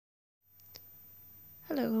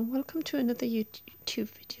Hello and welcome to another YouTube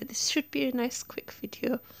video. This should be a nice quick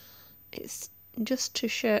video. It's just to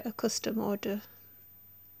share a custom order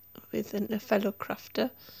with a fellow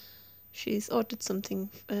crafter. She's ordered something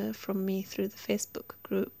from me through the Facebook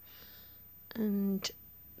group, and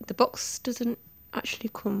the box doesn't actually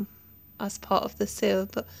come as part of the sale,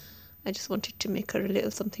 but I just wanted to make her a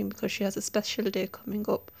little something because she has a special day coming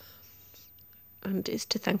up, and it's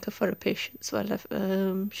to thank her for her patience while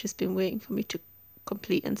she's been waiting for me to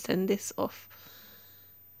complete and send this off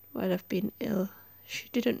while I've been ill. She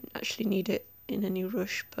didn't actually need it in any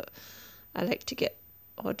rush, but I like to get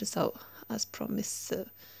orders out as promised, so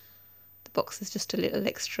the box is just a little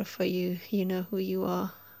extra for you. You know who you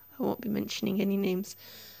are. I won't be mentioning any names.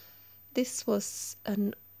 This was a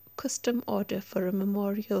custom order for a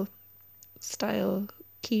memorial style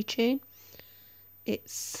keychain.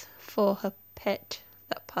 It's for her pet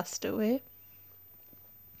that passed away,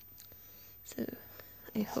 so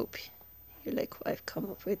I hope you like what I've come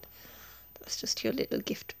up with. That's just your little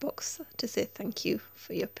gift box to say thank you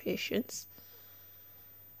for your patience.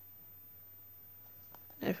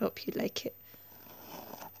 I hope you like it.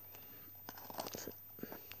 So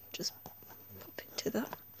just pop into that.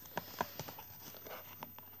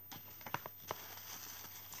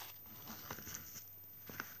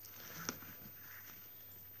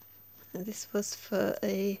 And this was for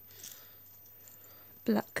a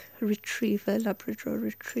black retriever, Labrador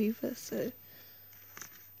retriever, so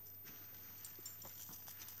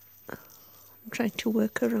I'm trying to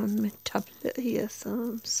work around my tablet here, so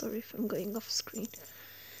I'm sorry if I'm going off screen.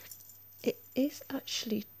 It is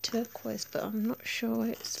actually turquoise, but I'm not sure.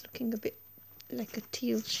 It's looking a bit like a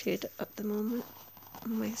teal shade at the moment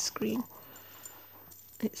on my screen.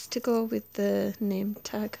 It's to go with the name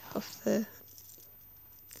tag of the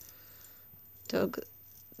dog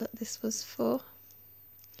that this was for.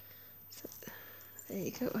 So there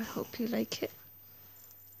you go. I hope you like it.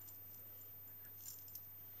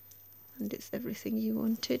 And it's everything you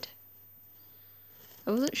wanted.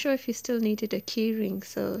 I wasn't sure if you still needed a key ring,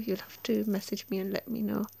 so you'll have to message me and let me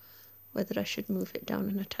know whether I should move it down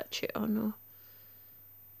and attach it or no.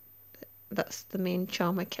 But that's the main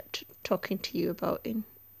charm I kept talking to you about in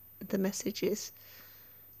the messages,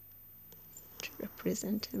 to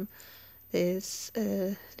represent him. There's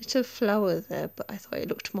a little flower there, but I thought it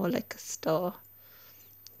looked more like a star.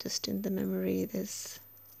 Just in the memory, there's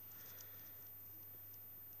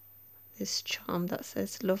this charm that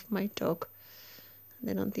says "Love my dog," and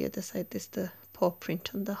then on the other side there's the paw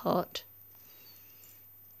print on the heart.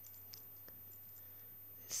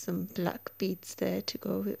 There's some black beads there to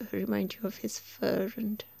go with, remind you of his fur,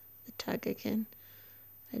 and the tag again.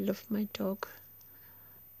 I love my dog.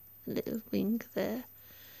 A little wing there.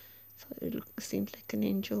 So it seemed like an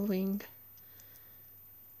angel wing.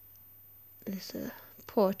 There's a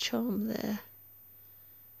paw charm there.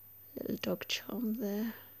 Little dog charm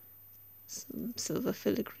there. Some silver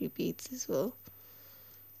filigree beads as well.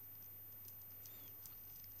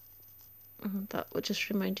 And that just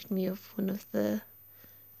reminded me of one of the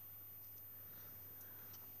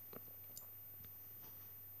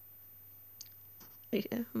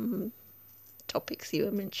topics you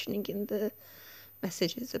were mentioning in the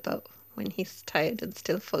messages about when he's tired and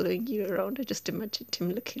still following you around. I just imagined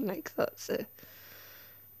him looking like that, so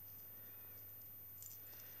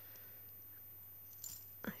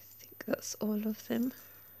I think that's all of them.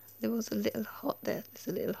 There was a little heart there. There's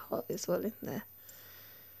a little heart as well in there.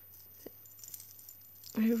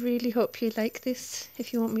 I really hope you like this.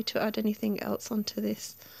 If you want me to add anything else onto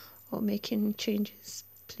this or make any changes,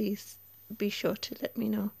 please be sure to let me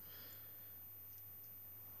know.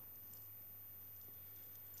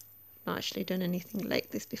 I've not actually done anything like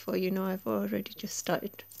this before. You know, I've already just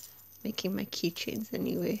started making my keychains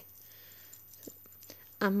anyway.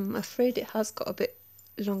 I'm afraid it has got a bit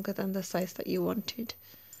longer than the size that you wanted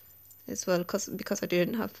as well, because I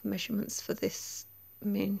didn't have measurements for this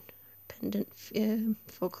main pendant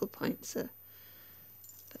focal point, so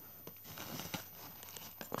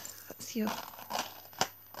that's your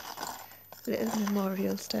little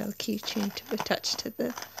memorial style keychain to attach to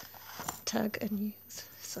the tag and use.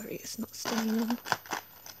 Sorry, it's not staying on.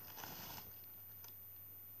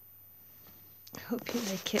 I hope you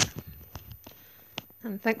like it,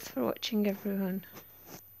 and thanks for watching, everyone.